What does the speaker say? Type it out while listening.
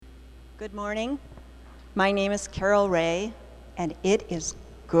Good morning. My name is Carol Ray, and it is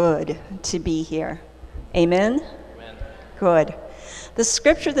good to be here. Amen? Amen. Good. The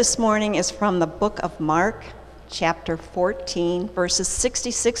scripture this morning is from the book of Mark, chapter 14, verses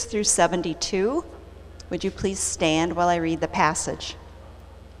 66 through 72. Would you please stand while I read the passage?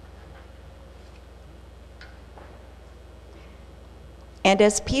 And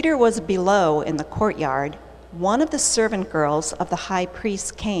as Peter was below in the courtyard, one of the servant girls of the high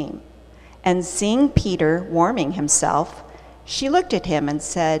priest came, and seeing Peter warming himself, she looked at him and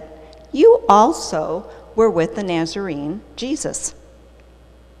said, "You also were with the Nazarene, Jesus."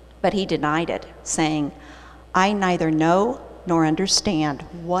 But he denied it, saying, "I neither know nor understand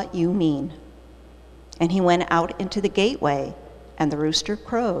what you mean." And he went out into the gateway, and the rooster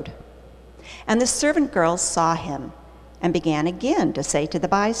crowed. And the servant girls saw him, and began again to say to the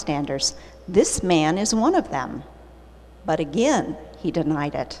bystanders, "This man is one of them." But again he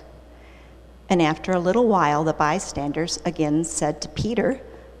denied it. And after a little while the bystanders again said to Peter,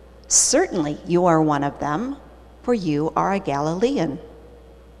 "Certainly you are one of them, for you are a Galilean."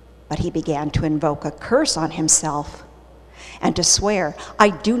 But he began to invoke a curse on himself and to swear, "I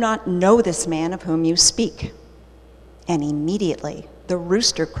do not know this man of whom you speak." And immediately the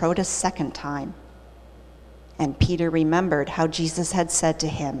rooster crowed a second time. And Peter remembered how Jesus had said to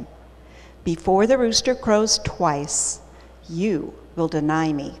him, "Before the rooster crows twice, you will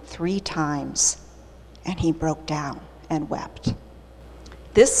deny me 3 times." And he broke down and wept.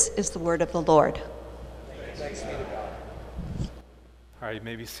 This is the word of the Lord. Thanks be to God. All right, you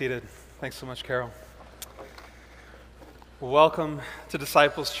may be seated. Thanks so much, Carol. Welcome to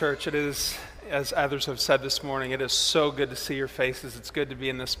Disciples Church. It is, as others have said this morning, it is so good to see your faces. It's good to be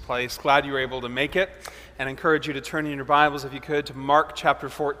in this place. Glad you were able to make it, and encourage you to turn in your Bibles, if you could, to Mark chapter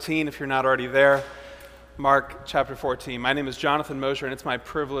 14, if you're not already there. Mark chapter 14. My name is Jonathan Mosier, and it's my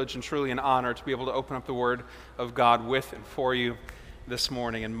privilege and truly an honor to be able to open up the Word of God with and for you this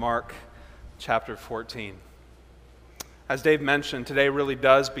morning in Mark chapter 14. As Dave mentioned, today really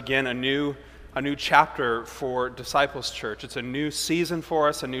does begin a new chapter for Disciples Church. It's a new season for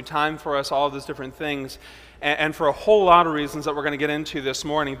us, a new time for us, all of those different things. And for a whole lot of reasons that we're going to get into this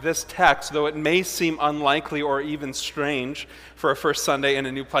morning, this text, though it may seem unlikely or even strange for a first Sunday in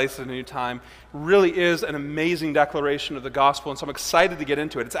a new place at a new time, really is an amazing declaration of the gospel, and so I'm excited to get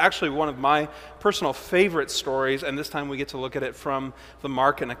into it. It's actually one of my personal favorite stories, and this time we get to look at it from the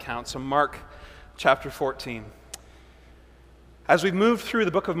Markan account. So Mark chapter 14. As we've moved through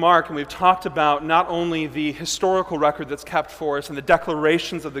the book of Mark and we've talked about not only the historical record that's kept for us and the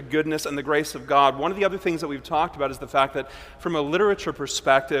declarations of the goodness and the grace of God, one of the other things that we've talked about is the fact that from a literature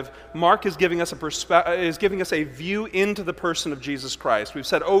perspective, Mark is giving us a view into the person of Jesus Christ. We've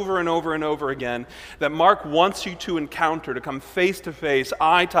said over and over and over again that Mark wants you to encounter, to come face to face,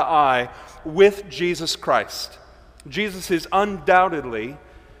 eye to eye with Jesus Christ. Jesus is undoubtedly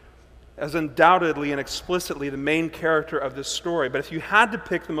and explicitly the main character of this story. But if you had to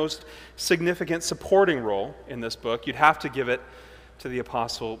pick the most significant supporting role in this book, you'd have to give it to the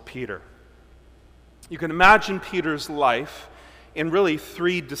Apostle Peter. You can imagine Peter's life in really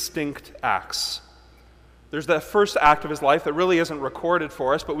 3 distinct acts. There's that first act of his life that really isn't recorded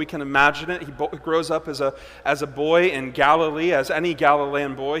for us, but we can imagine it. He grows up as a boy in Galilee. As any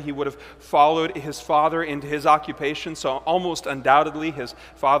Galilean boy, he would have followed his father into his occupation, so almost undoubtedly his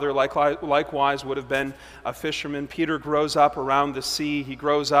father likewise would have been a fisherman. Peter grows up around the sea. He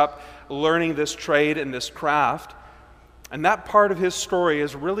grows up learning this trade and this craft. And that part of his story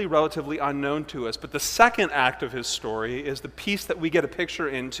is really relatively unknown to us. But the second act of his story is the piece that we get a picture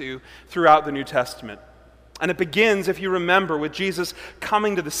into throughout the New Testament. And it begins, if you remember, with Jesus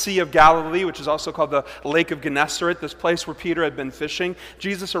coming to the Sea of Galilee, which is also called the Lake of Gennesaret, this place where Peter had been fishing.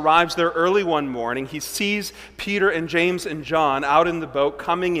 Jesus arrives there early one morning. He sees Peter and James and John out in the boat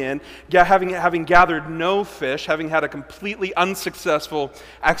coming in, having gathered no fish, having had a completely unsuccessful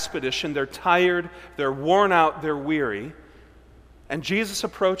expedition. They're tired, they're worn out, they're weary. And Jesus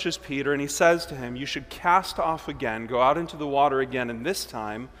approaches Peter and he says to him, "You should cast off again, go out into the water again, and this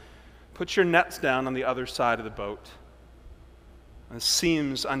time put your nets down on the other side of the boat." And it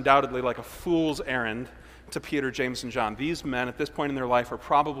seems undoubtedly like a fool's errand to Peter, James, and John. These men at this point in their life are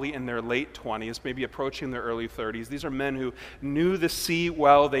probably in their late 20s, maybe approaching their early 30s. These are men who knew the sea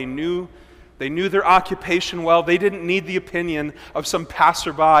well. They knew their occupation well. They didn't need the opinion of some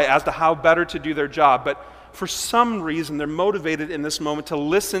passerby as to how better to do their job. But for some reason, they're motivated in this moment to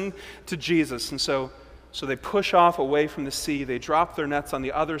listen to Jesus. And so they push off away from the sea. They drop their nets on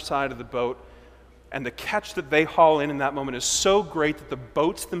the other side of the boat. And the catch that they haul in that moment is so great that the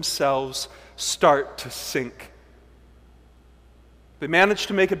boats themselves start to sink. They manage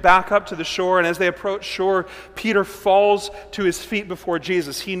to make it back up to the shore, and as they approach shore, Peter falls to his feet before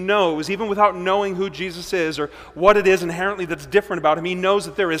Jesus. He knows, even without knowing who Jesus is or what it is inherently that's different about him, he knows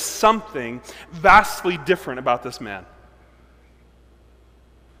that there is something vastly different about this man.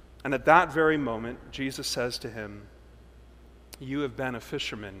 And at that very moment, Jesus says to him, "You have been a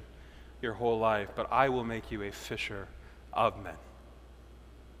fisherman your whole life, but I will make you a fisher of men.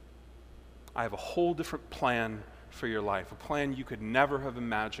 I have a whole different plan for your life, a plan you could never have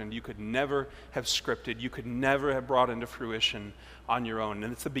imagined, you could never have scripted, you could never have brought into fruition on your own."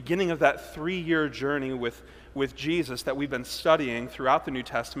 And it's the beginning of that 3-year journey with Jesus that we've been studying throughout the New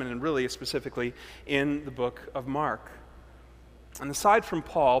Testament, and really specifically in the book of Mark. And aside from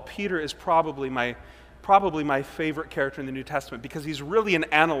Paul, Peter is probably my favorite character in the New Testament, because he's really an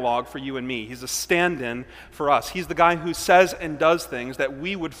analog for you and me. He's a stand-in for us. He's the guy who says and does things that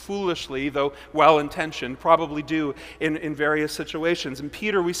we would foolishly, though well-intentioned, probably do in various situations. In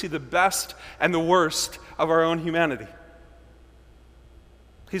Peter, we see the best and the worst of our own humanity.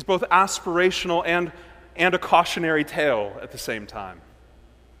 He's both aspirational and a cautionary tale at the same time.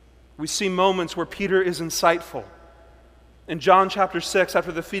 We see moments where Peter is insightful. In John chapter 6,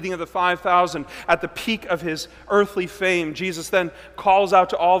 after the feeding of the 5,000, at the peak of his earthly fame, Jesus then calls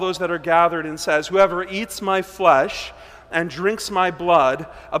out to all those that are gathered and says, "Whoever eats my flesh and drinks my blood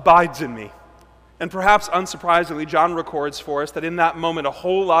abides in me." And perhaps unsurprisingly, John records for us that in that moment, a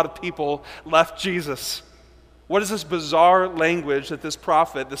whole lot of people left Jesus. What is this bizarre language that this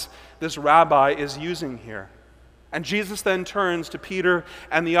prophet, this rabbi, is using here? And Jesus then turns to Peter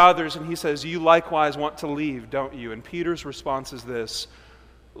and the others and he says, "You likewise want to leave, don't you?" And Peter's response is this,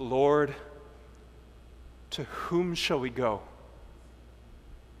 "Lord, to whom shall we go?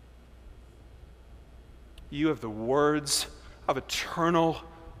 You have the words of eternal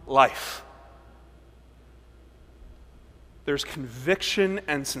life." There's conviction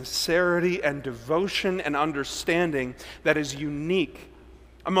and sincerity and devotion and understanding that is unique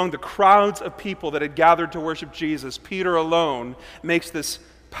among the crowds of people that had gathered to worship Jesus. Peter alone makes this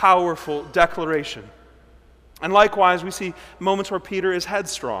powerful declaration. And likewise, we see moments where Peter is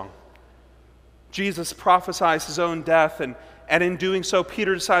headstrong. Jesus prophesies his own death, and in doing so,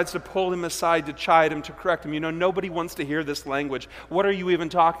 Peter decides to pull him aside to chide him, to correct him. You know, nobody wants to hear this language. What are you even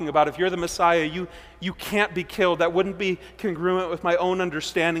talking about? If you're the Messiah, you can't be killed. That wouldn't be congruent with my own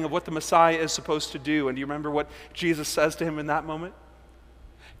understanding of what the Messiah is supposed to do. And do you remember what Jesus says to him in that moment?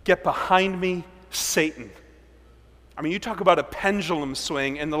 "Get behind me, Satan." I mean, you talk about a pendulum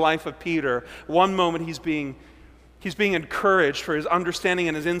swing in the life of Peter. One moment he's being encouraged for his understanding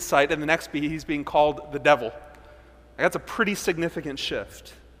and his insight, and the next he's being called the devil. That's a pretty significant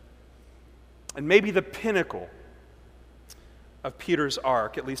shift. And maybe the pinnacle of Peter's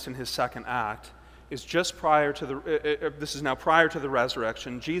arc, at least in his second act, is just prior to the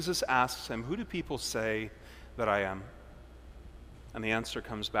resurrection. Jesus asks him, "Who do people say that I am?" And the answer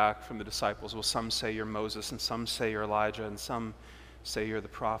comes back from the disciples. "Well, some say you're Moses, and some say you're Elijah, and some say you're the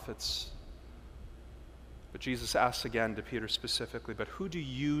prophets." But Jesus asks again to Peter specifically, "But who do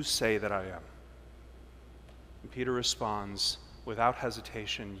you say that I am?" And Peter responds without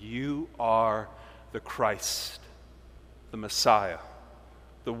hesitation, "You are the Christ, the Messiah,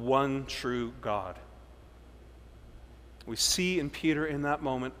 the one true God." We see in Peter in that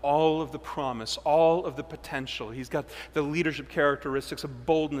moment all of the promise, all of the potential. He's got the leadership characteristics of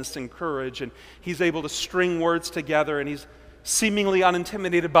boldness and courage, and he's able to string words together, and he's seemingly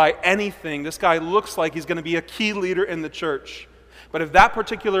unintimidated by anything. This guy looks like he's going to be a key leader in the church. But if that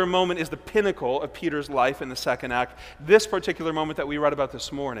particular moment is the pinnacle of Peter's life in the second act, this particular moment that we read about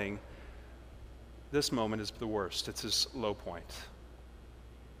this morning, this moment is the worst. It's his low point.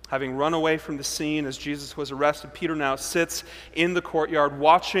 Having run away from the scene as Jesus was arrested, Peter now sits in the courtyard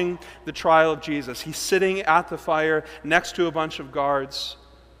watching the trial of Jesus. He's sitting at the fire next to a bunch of guards.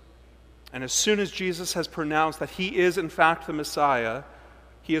 And as soon as Jesus has pronounced that he is in fact the Messiah,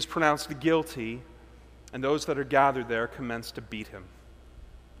 he is pronounced guilty, and those that are gathered there commence to beat him.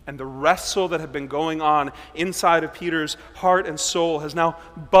 And the wrestle that had been going on inside of Peter's heart and soul has now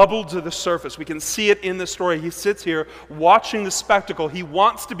bubbled to the surface. We can see it in the story. He sits here watching the spectacle. He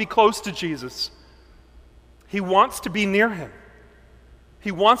wants to be close to Jesus. He wants to be near him.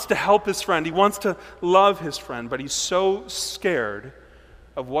 He wants to help his friend. He wants to love his friend, but he's so scared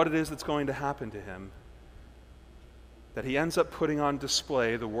of what it is that's going to happen to him that he ends up putting on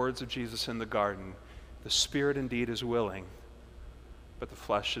display the words of Jesus in the garden. "The spirit indeed is willing, but the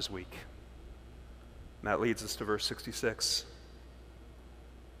flesh is weak." And that leads us to verse 66.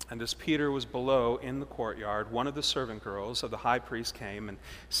 And as Peter was below in the courtyard, one of the servant girls of the high priest came, and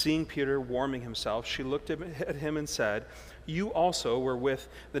seeing Peter warming himself, she looked at him and said, "You also were with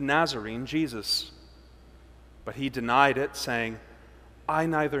the Nazarene, Jesus." But he denied it, saying, I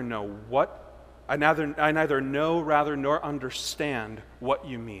neither know nor understand what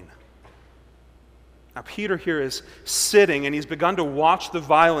you mean." Now, Peter here is sitting, and he's begun to watch the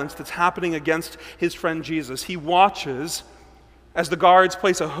violence that's happening against his friend Jesus. He watches as the guards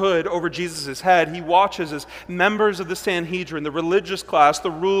place a hood over Jesus' head. He watches as members of the Sanhedrin, the religious class, the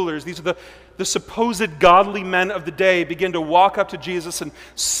rulers, these are the supposed godly men of the day, begin to walk up to Jesus and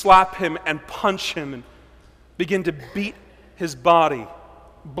slap him and punch him and begin to beat his body.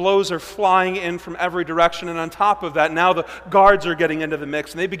 Blows are flying in from every direction, and on top of that, now the guards are getting into the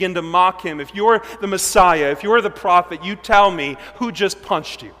mix, and they begin to mock him. If you're the Messiah, if you're the prophet, you tell me who just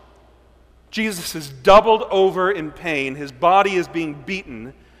punched you. Jesus is doubled over in pain. His body is being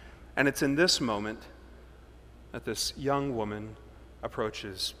beaten, and it's in this moment that this young woman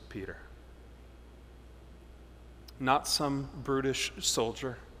approaches Peter. Not some brutish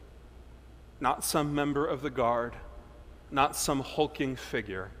soldier, not some member of the guard, not some hulking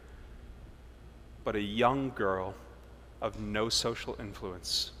figure, but a young girl of no social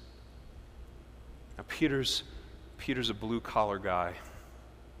influence. Now, Peter's a blue-collar guy.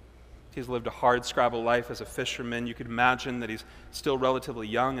 He's lived a hard-scrabble life as a fisherman. You could imagine that he's still relatively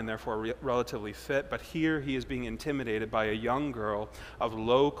young and therefore relatively fit, but here he is being intimidated by a young girl of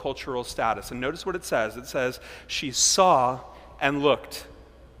low cultural status. And notice what it says. It says, she saw and looked.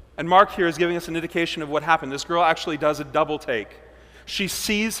 And Mark here is giving us an indication of what happened. This girl actually does a double take. She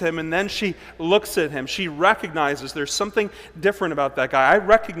sees him and then she looks at him. She recognizes there's something different about that guy. I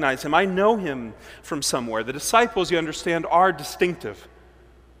recognize him. I know him from somewhere. The disciples, you understand, are distinctive.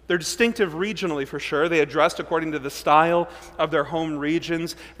 They're distinctive regionally for sure. They dressed according to the style of their home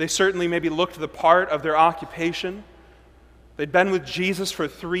regions. They certainly maybe looked the part of their occupation. They'd been with Jesus for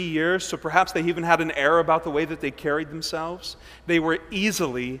 3 years, so perhaps they even had an air about the way that they carried themselves. They were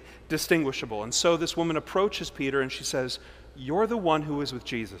easily distinguishable. And so this woman approaches Peter and she says, "You're the one who was with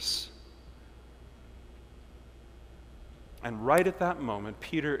Jesus." And right at that moment,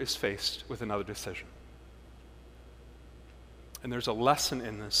 Peter is faced with another decision. And there's a lesson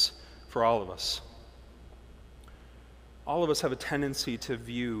in this for all of us. All of us have a tendency to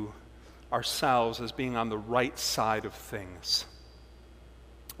view ourselves as being on the right side of things.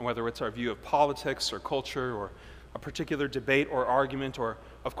 Whether it's our view of politics or culture or a particular debate or argument, or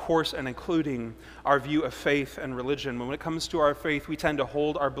of course and including our view of faith and religion. When it comes to our faith, we tend to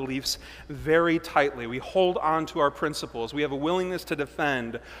hold our beliefs very tightly. We hold on to our principles. We have a willingness to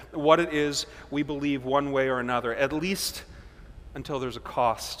defend what it is we believe one way or another, at least until there's a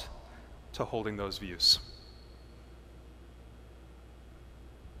cost to holding those views.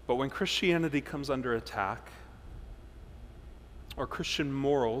 But when Christianity comes under attack, or Christian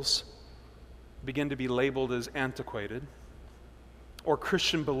morals begin to be labeled as antiquated, or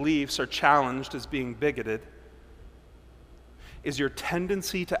Christian beliefs are challenged as being bigoted, is your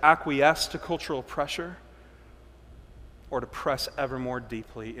tendency to acquiesce to cultural pressure or to press ever more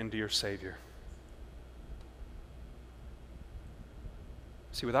deeply into your Savior?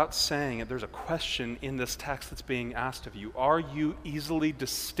 See, without saying it, there's a question in this text that's being asked of you. Are you easily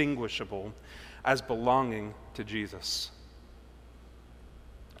distinguishable as belonging to Jesus?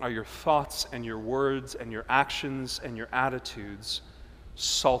 Are your thoughts and your words and your actions and your attitudes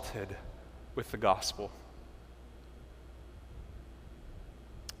salted with the gospel?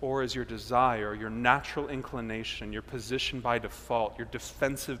 Or is your desire, your natural inclination, your position by default, your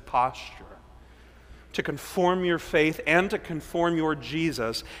defensive posture to conform your faith and to conform your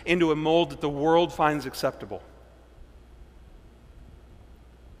Jesus into a mold that the world finds acceptable?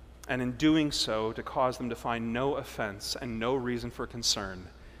 And in doing so, to cause them to find no offense and no reason for concern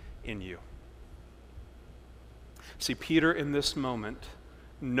in you. See, Peter in this moment,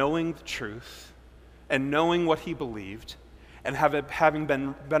 knowing the truth and knowing what he believed, and having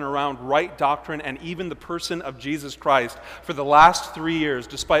been around right doctrine and even the person of Jesus Christ for the last 3 years,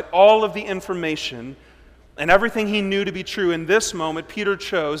 despite all of the information and everything he knew to be true, in this moment, Peter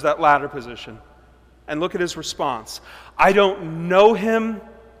chose that latter position. And look at his response. I don't know him,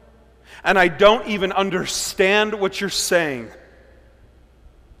 and I don't even understand what you're saying.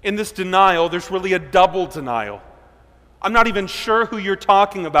 In this denial, there's really a double denial. I'm not even sure who you're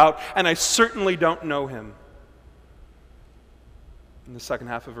talking about, and I certainly don't know him. In the second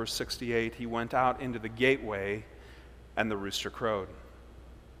half of verse 68, he went out into the gateway, and the rooster crowed.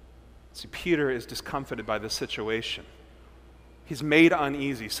 See, Peter is discomfited by this situation. He's made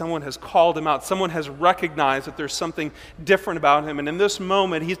uneasy. Someone has called him out. Someone has recognized that there's something different about him. And in this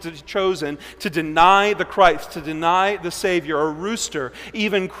moment, he's chosen to deny the Christ, to deny the Savior. A rooster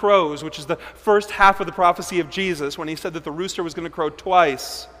even crows, which is the first half of the prophecy of Jesus when he said that the rooster was going to crow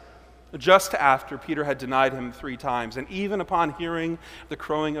twice, just after Peter had denied him 3 times. And even upon hearing the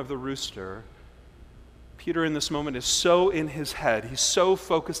crowing of the rooster, Peter in this moment is so in his head, he's so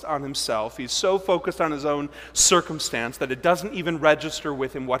focused on himself, he's so focused on his own circumstance that it doesn't even register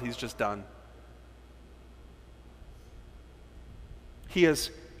with him what he's just done. He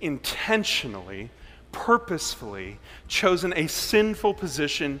has intentionally, purposefully chosen a sinful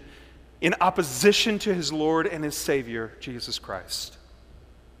position in opposition to his Lord and his Savior, Jesus Christ.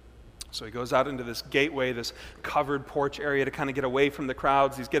 So he goes out into this gateway, this covered porch area to kind of get away from the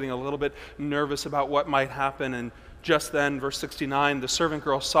crowds. He's getting a little bit nervous about what might happen. And just then, verse 69, the servant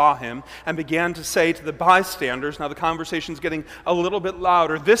girl saw him and began to say to the bystanders, now the conversation's getting a little bit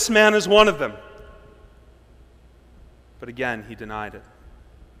louder, "This man is one of them." But again, he denied it.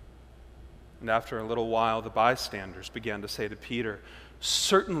 And after a little while, the bystanders began to say to Peter,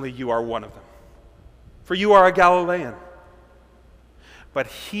 "Certainly you are one of them, for you are a Galilean." But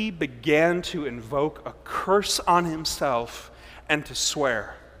he began to invoke a curse on himself and to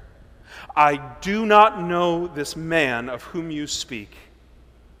swear, "I do not know this man of whom you speak."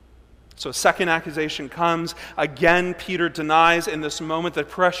 So a second accusation comes. Again, Peter denies. In this moment, the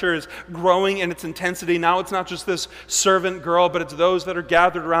pressure is growing in its intensity. Now it's not just this servant girl, but it's those that are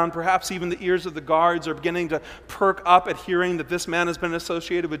gathered around. Perhaps even the ears of the guards are beginning to perk up at hearing that this man has been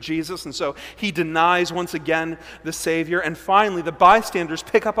associated with Jesus. And so he denies once again the Savior. And finally, the bystanders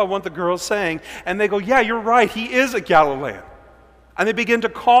pick up on what the girl's saying, and they go, "Yeah, you're right. He is a Galilean." And they begin to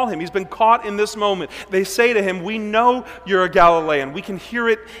call him. He's been caught in this moment. They say to him, "We know you're a Galilean. We can hear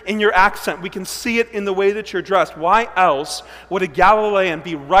it in your accent. We can see it in the way that you're dressed. Why else would a Galilean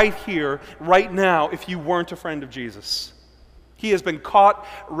be right here, right now, if you weren't a friend of Jesus?" He has been caught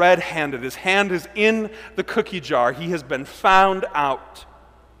red-handed. His hand is in the cookie jar. He has been found out.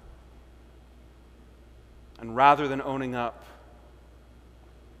 And rather than owning up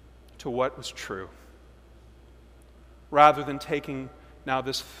to what was true, rather than taking now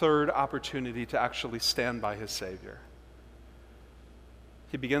this third opportunity to actually stand by his Savior,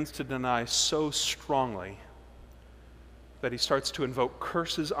 he begins to deny so strongly that he starts to invoke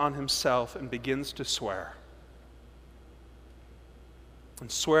curses on himself and begins to swear. And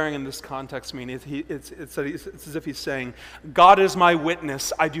swearing in this context means it's as if he's saying, "God is my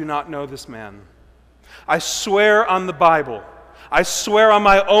witness, I do not know this man. I swear on the Bible, I swear on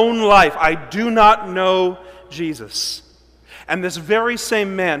my own life, I do not know Jesus." And this very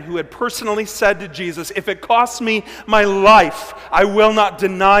same man who had personally said to Jesus, "If it costs me my life, I will not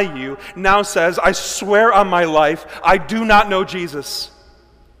deny you," now says, "I swear on my life, I do not know Jesus."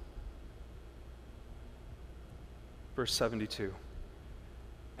 Verse 72,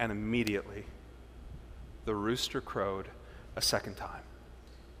 and immediately the rooster crowed a second time.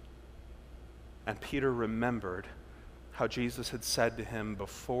 And Peter remembered how Jesus had said to him,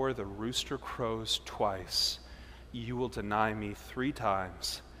 "Before the rooster crows twice, you will deny me 3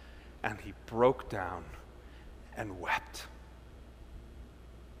 times." And he broke down and wept.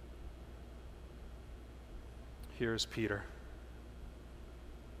 Here's Peter,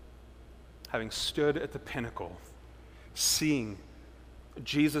 having stood at the pinnacle, seeing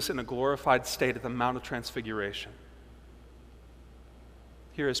Jesus in a glorified state at the Mount of Transfiguration.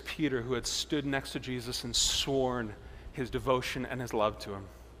 Here is Peter, who had stood next to Jesus and sworn his devotion and his love to him.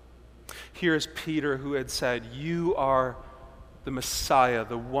 Here is Peter, who had said, "You are the Messiah,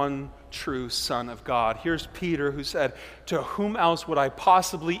 the one true Son of God." Here's Peter, who said, "To whom else would I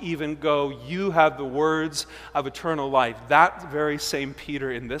possibly even go? You have the words of eternal life." That very same Peter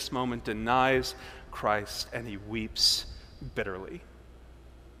in this moment denies Christ, and he weeps bitterly.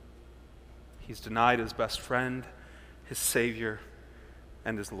 He's denied his best friend, his Savior,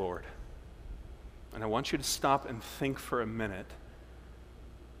 and his Lord. And I want you to stop and think for a minute.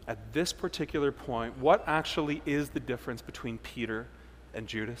 At this particular point, what actually is the difference between Peter and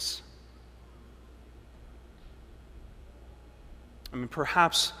Judas? I mean,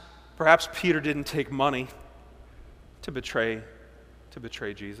 perhaps Peter didn't take money to betray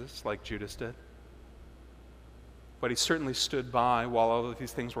Jesus like Judas did. But he certainly stood by while all of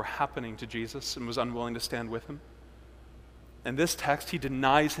these things were happening to Jesus and was unwilling to stand with him. In this text, he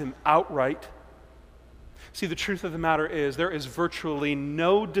denies him outright. See, the truth of the matter is there is virtually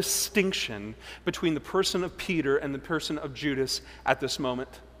no distinction between the person of Peter and the person of Judas at this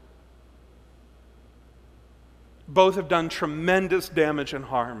moment. Both have done tremendous damage and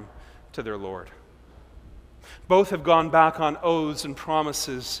harm to their Lord. Both have gone back on oaths and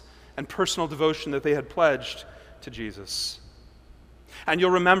promises and personal devotion that they had pledged to Jesus. And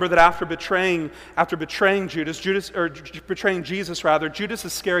you'll remember that after betraying Jesus, Judas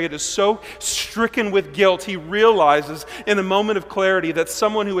Iscariot is so stricken with guilt, he realizes in a moment of clarity that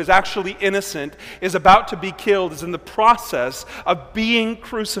someone who is actually innocent is about to be killed, is in the process of being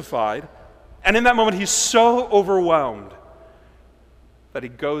crucified. And in that moment, he's so overwhelmed that he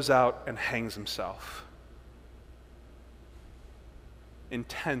goes out and hangs himself.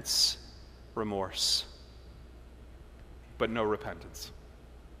 Intense remorse, but no repentance.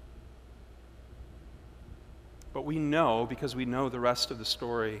 But we know, because we know the rest of the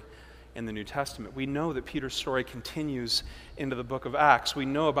story in the New Testament, we know that Peter's story continues into the book of Acts. We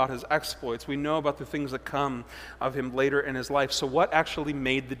know about his exploits. We know about the things that come of him later in his life. So what actually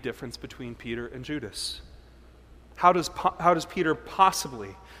made the difference between Peter and Judas? How does Peter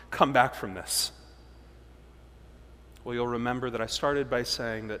possibly come back from this? Well, you'll remember that I started by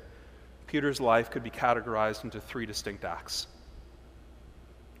saying that Peter's life could be categorized into three distinct acts.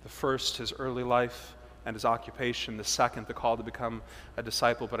 The first, his early life and his occupation. The second, the call to become a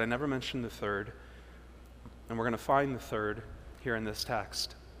disciple. But I never mentioned the third. And we're going to find the third here in this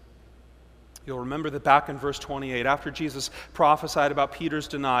text. You'll remember that back in verse 28, after Jesus prophesied about Peter's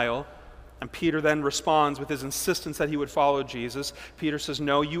denial, and Peter then responds with his insistence that he would follow Jesus, Peter says,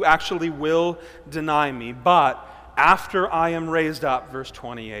 "No, you actually will deny me, but after I am raised up," verse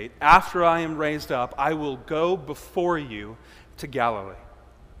 28, "after I am raised up, I will go before you to Galilee."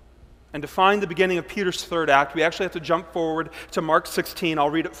 And to find the beginning of Peter's third act, we actually have to jump forward to Mark 16. I'll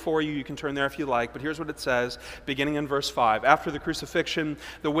read it for you. You can turn there if you like. But here's what it says, beginning in verse 5. After the crucifixion,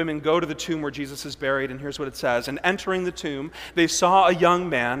 the women go to the tomb where Jesus is buried. And here's what it says. "And entering the tomb, they saw a young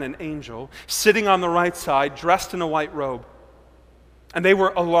man, an angel, sitting on the right side, dressed in a white robe. And they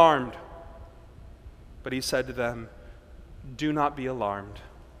were alarmed. But he said to them, 'Do not be alarmed.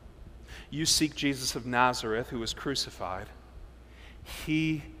 You seek Jesus of Nazareth, who was crucified.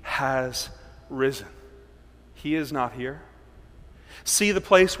 He has risen. He is not here. See the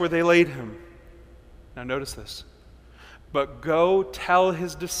place where they laid him.' Now notice this. 'But go tell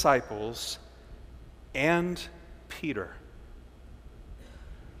his disciples and Peter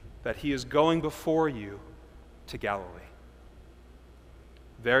that he is going before you to Galilee.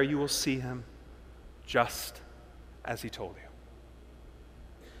 There you will see him just as he told you.'"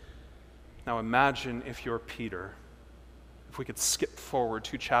 Now imagine if you're Peter. If we could skip forward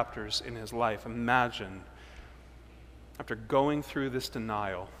 2 chapters in his life, imagine after going through this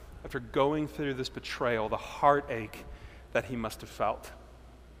denial, after going through this betrayal, the heartache that he must have felt.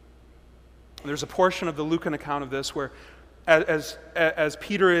 There's a portion of the Lucan account of this where as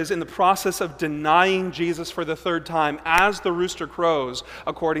Peter is in the process of denying Jesus for the third time, as the rooster crows,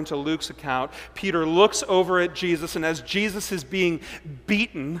 according to Luke's account, Peter looks over at Jesus, and as Jesus is being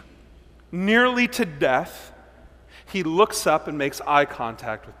beaten nearly to death, he looks up and makes eye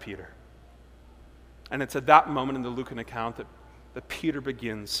contact with Peter. And it's at that moment in the Lucan account that Peter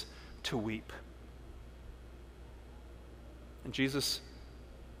begins to weep. And Jesus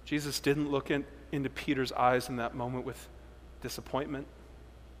didn't look into Peter's eyes in that moment with disappointment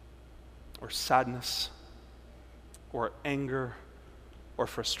or sadness or anger or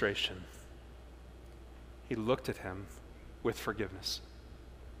frustration. He looked at him with forgiveness.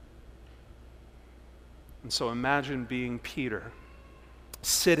 And so imagine being Peter,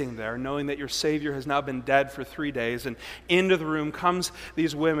 sitting there, knowing that your Savior has now been dead for 3 days, and into the room comes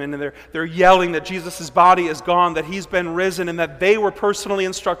these women, and they're yelling that Jesus' body is gone, that he's been risen, and that they were personally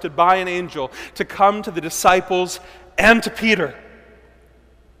instructed by an angel to come to the disciples and to Peter.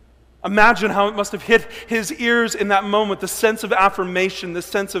 Imagine how it must have hit his ears in that moment, the sense of affirmation, the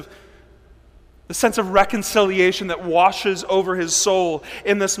sense of reconciliation that washes over his soul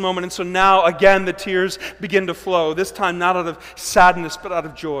in this moment. And so now, again, the tears begin to flow, this time not out of sadness, but out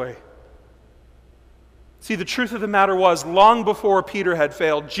of joy. See, the truth of the matter was, long before Peter had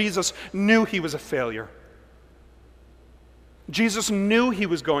failed, Jesus knew he was a failure. Jesus knew he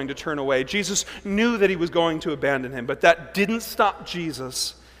was going to turn away. Jesus knew that he was going to abandon him, but that didn't stop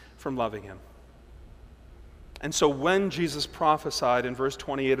Jesus from loving him. And so when Jesus prophesied in verse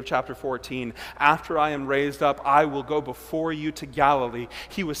 28 of chapter 14, "After I am raised up, I will go before you to Galilee,"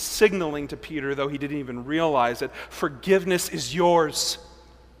 he was signaling to Peter, though he didn't even realize it, forgiveness is yours.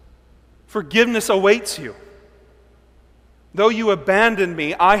 Forgiveness awaits you. Though you abandoned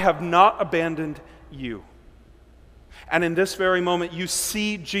me, I have not abandoned you. And in this very moment, you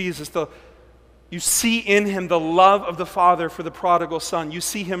see Jesus, you see in him the love of the Father for the prodigal son. You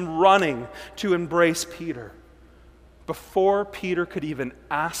see him running to embrace Peter before Peter could even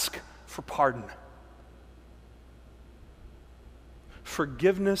ask for pardon.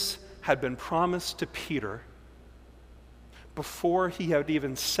 Forgiveness had been promised to Peter before he had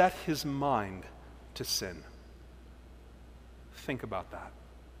even set his mind to sin. Think about that.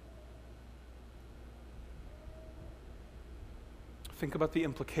 Think about the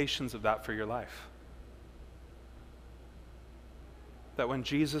implications of that for your life. That when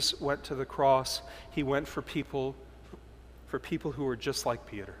Jesus went to the cross, he went for people who were just like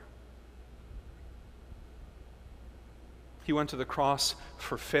Peter. He went to the cross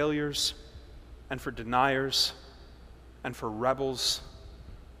for failures and for deniers and for rebels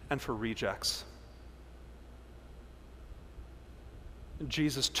and for rejects.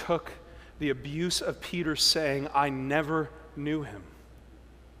 Jesus took the abuse of Peter saying, "I never knew him,"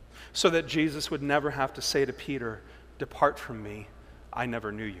 so that Jesus would never have to say to Peter, "Depart from me, I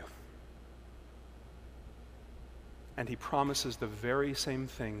never knew you." And he promises the very same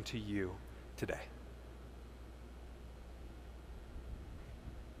thing to you today.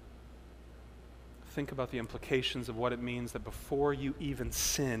 Think about the implications of what it means that before you even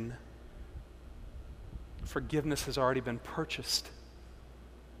sin, forgiveness has already been purchased.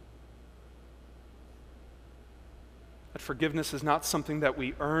 That forgiveness is not something that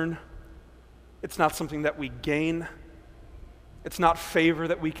we earn. It's not something that we gain. It's not favor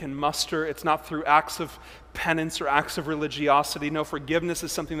that we can muster. It's not through acts of penance or acts of religiosity. No, forgiveness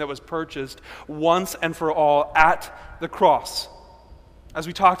is something that was purchased once and for all at the cross. As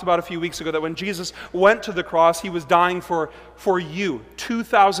we talked about a few weeks ago, that when Jesus went to the cross, he was dying for you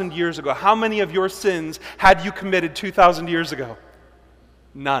 2,000 years ago. How many of your sins had you committed 2,000 years ago?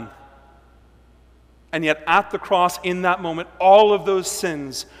 None. And yet at the cross, in that moment, all of those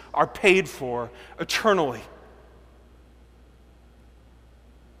sins are paid for eternally.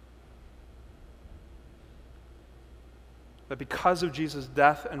 That because of Jesus'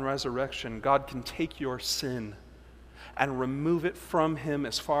 death and resurrection, God can take your sin and remove it from him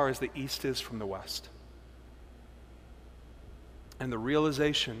as far as the east is from the west. And the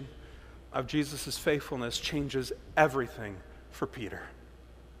realization of Jesus' faithfulness changes everything for Peter.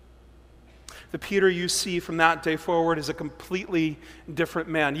 The Peter you see from that day forward is a completely different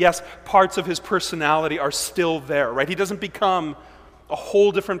man. Yes, parts of his personality are still there, right? He doesn't become a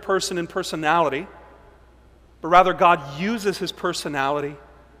whole different person in personality, but rather God uses his personality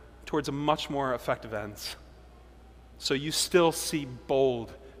towards a much more effective ends. So you still see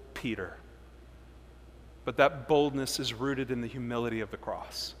bold Peter, but that boldness is rooted in the humility of the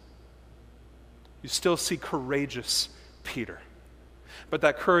cross. You still see courageous Peter, but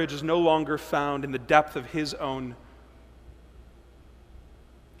that courage is no longer found in the depth of his own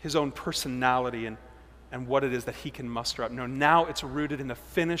personality and what it is that he can muster up. No, now it's rooted in the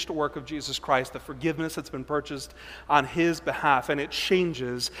finished work of Jesus Christ, the forgiveness that's been purchased on his behalf, and it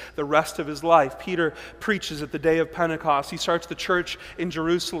changes the rest of his life. Peter preaches at the day of Pentecost. He starts the church in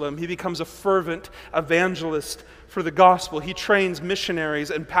Jerusalem. He becomes a fervent evangelist for the gospel. He trains missionaries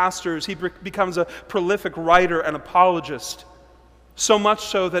and pastors. He becomes a prolific writer and apologist. So much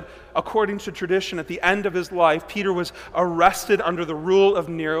so that, according to tradition, at the end of his life, Peter was arrested under the rule of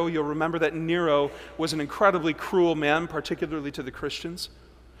Nero. You'll remember that Nero was an incredibly cruel man, particularly to the Christians,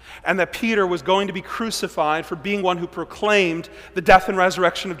 and that Peter was going to be crucified for being one who proclaimed the death and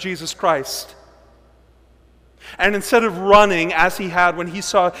resurrection of Jesus Christ. And instead of running as he had when he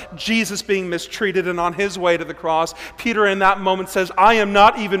saw Jesus being mistreated and on his way to the cross, Peter in that moment says, "I am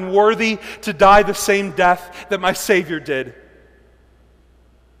not even worthy to die the same death that my Savior did.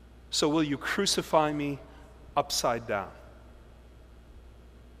 So will you crucify me upside down?"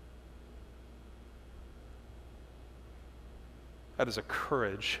 That is a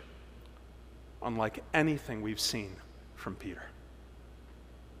courage unlike anything we've seen from Peter.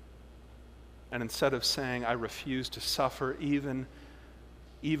 And instead of saying, "I refuse to suffer even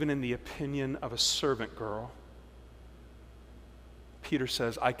in the opinion of a servant girl," Peter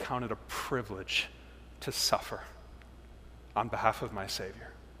says, "I count it a privilege to suffer on behalf of my Savior."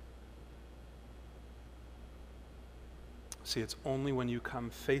 See, it's only when you come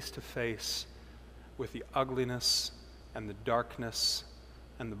face to face with the ugliness and the darkness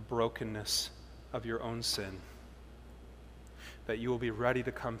and the brokenness of your own sin that you will be ready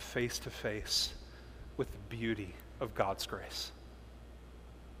to come face to face with the beauty of God's grace.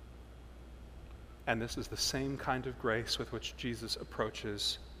 And this is the same kind of grace with which Jesus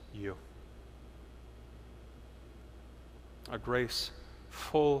approaches you. A grace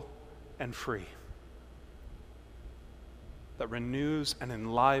full and free, that renews and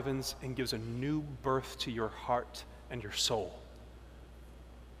enlivens and gives a new birth to your heart and your soul.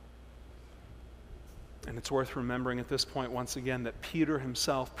 And it's worth remembering at this point once again that Peter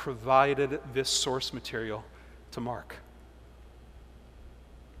himself provided this source material to Mark.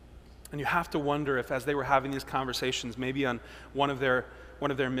 And you have to wonder if, as they were having these conversations, maybe on one of their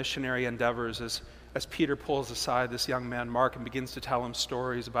missionary endeavors, as Peter pulls aside this young man, Mark, and begins to tell him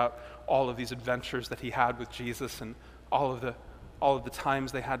stories about all of these adventures that he had with Jesus and all of the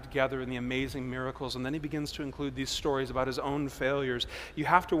times they had together and the amazing miracles, and then he begins to include these stories about his own failures. You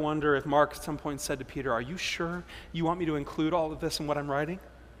have to wonder if Mark at some point said to Peter, "Are you sure you want me to include all of this in what I'm writing?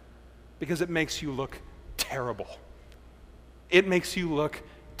 Because it makes you look terrible. It makes you look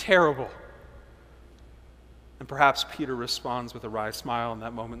terrible." And perhaps Peter responds with a wry smile in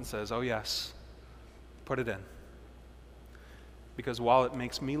that moment and says, "Oh yes, put it in. Because while it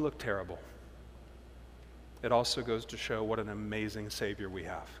makes me look terrible, it also goes to show what an amazing Savior we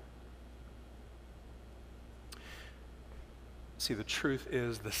have." See, the truth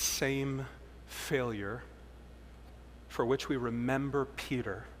is the same failure for which we remember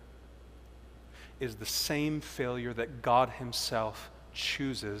Peter is the same failure that God himself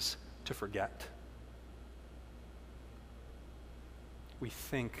chooses to forget. We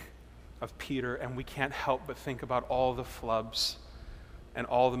think of Peter and we can't help but think about all the flubs and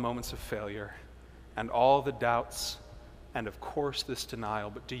all the moments of failure and all the doubts and of course this denial.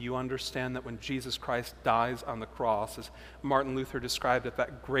 But do you understand that when Jesus Christ dies on the cross, as Martin Luther described it,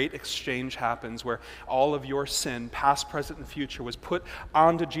 that great exchange happens where all of your sin, past, present, and future, was put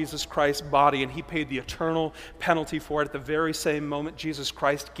onto Jesus Christ's body, and he paid the eternal penalty for it. At the very same moment Jesus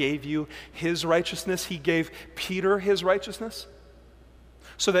Christ gave you his righteousness, he gave Peter his righteousness.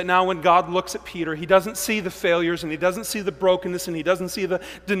 So that now when God looks at Peter, he doesn't see the failures and he doesn't see the brokenness and he doesn't see the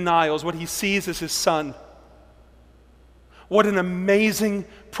denials. What he sees is his son. What an amazing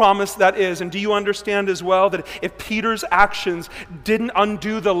promise that is. And do you understand as well that if Peter's actions didn't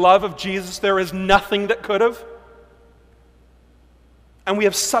undo the love of Jesus, there is nothing that could have? And we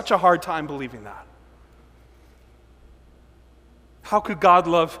have such a hard time believing that. How could God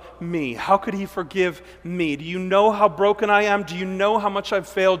love me? How could he forgive me? Do you know how broken I am? Do you know how much I've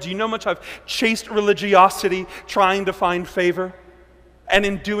failed? Do you know how much I've chased religiosity trying to find favor? And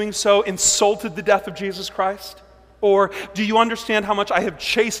in doing so, insulted the death of Jesus Christ? Or do you understand how much I have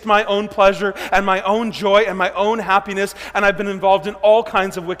chased my own pleasure and my own joy and my own happiness, and I've been involved in all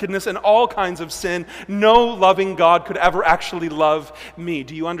kinds of wickedness and all kinds of sin? No loving God could ever actually love me.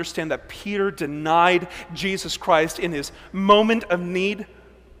 Do you understand that Peter denied Jesus Christ in his moment of need,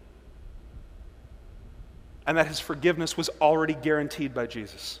 and that his forgiveness was already guaranteed by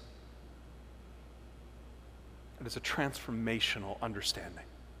Jesus? It is a transformational understanding.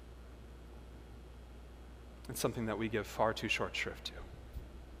 It's something that we give far too short shrift to.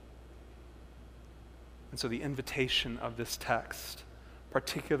 And so the invitation of this text,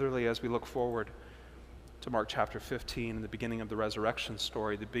 particularly as we look forward to Mark chapter 15 and the beginning of the resurrection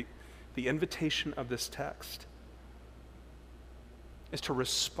story, the invitation of this text is to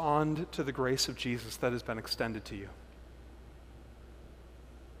respond to the grace of Jesus that has been extended to you.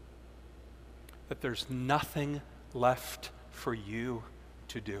 That there's nothing left for you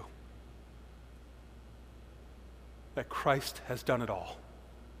to do. That Christ has done it all.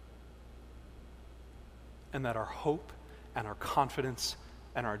 And that our hope and our confidence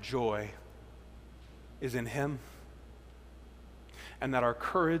and our joy is in him. And that our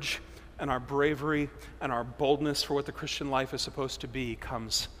courage and our bravery and our boldness for what the Christian life is supposed to be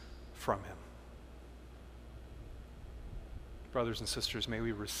comes from him. Brothers and sisters, may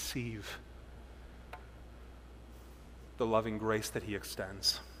we receive the loving grace that he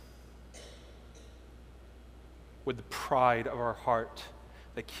extends. With the pride of our heart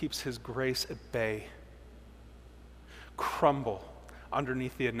that keeps his grace at bay, crumble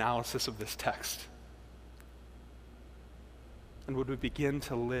underneath the analysis of this text? And would we begin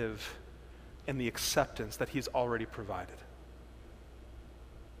to live in the acceptance that he's already provided?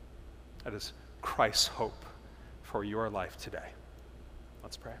 That is Christ's hope for your life today.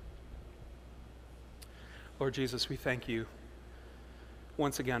 Let's pray. Lord Jesus, we thank you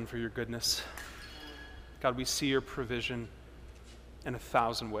once again for your goodness. God, we see your provision in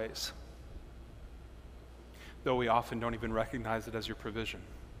 1,000 ways, though we often don't even recognize it as your provision.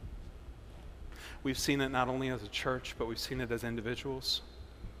 We've seen it not only as a church, but we've seen it as individuals.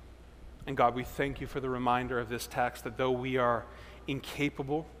 And God, we thank you for the reminder of this text that though we are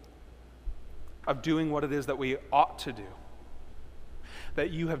incapable of doing what it is that we ought to do,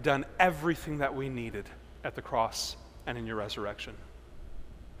 that you have done everything that we needed at the cross and in your resurrection.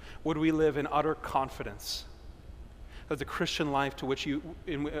 Would we live in utter confidence that the Christian life to which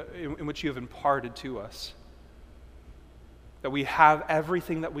in which you have imparted to us, that we have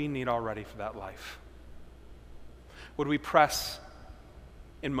everything that we need already for that life? Would we press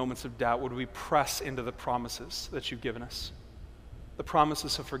in moments of doubt? Would we press into the promises that you've given us? the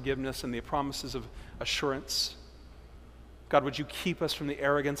promises of forgiveness and the promises of assurance. God, would you keep us from the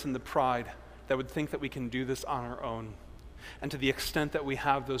arrogance and the pride that would think that we can do this on our own? And to the extent that we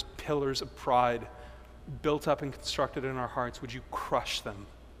have those pillars of pride built up and constructed in our hearts, would you crush them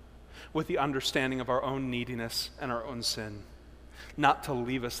with the understanding of our own neediness and our own sin? Not to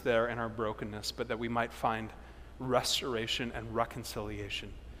leave us there in our brokenness, but that we might find restoration and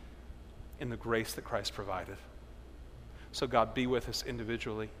reconciliation in the grace that Christ provided. So God, be with us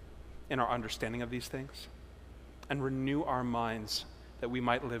individually in our understanding of these things, and renew our minds that we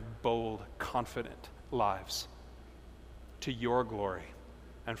might live bold, confident lives to your glory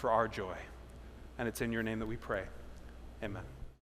and for our joy. And it's in your name that we pray. Amen.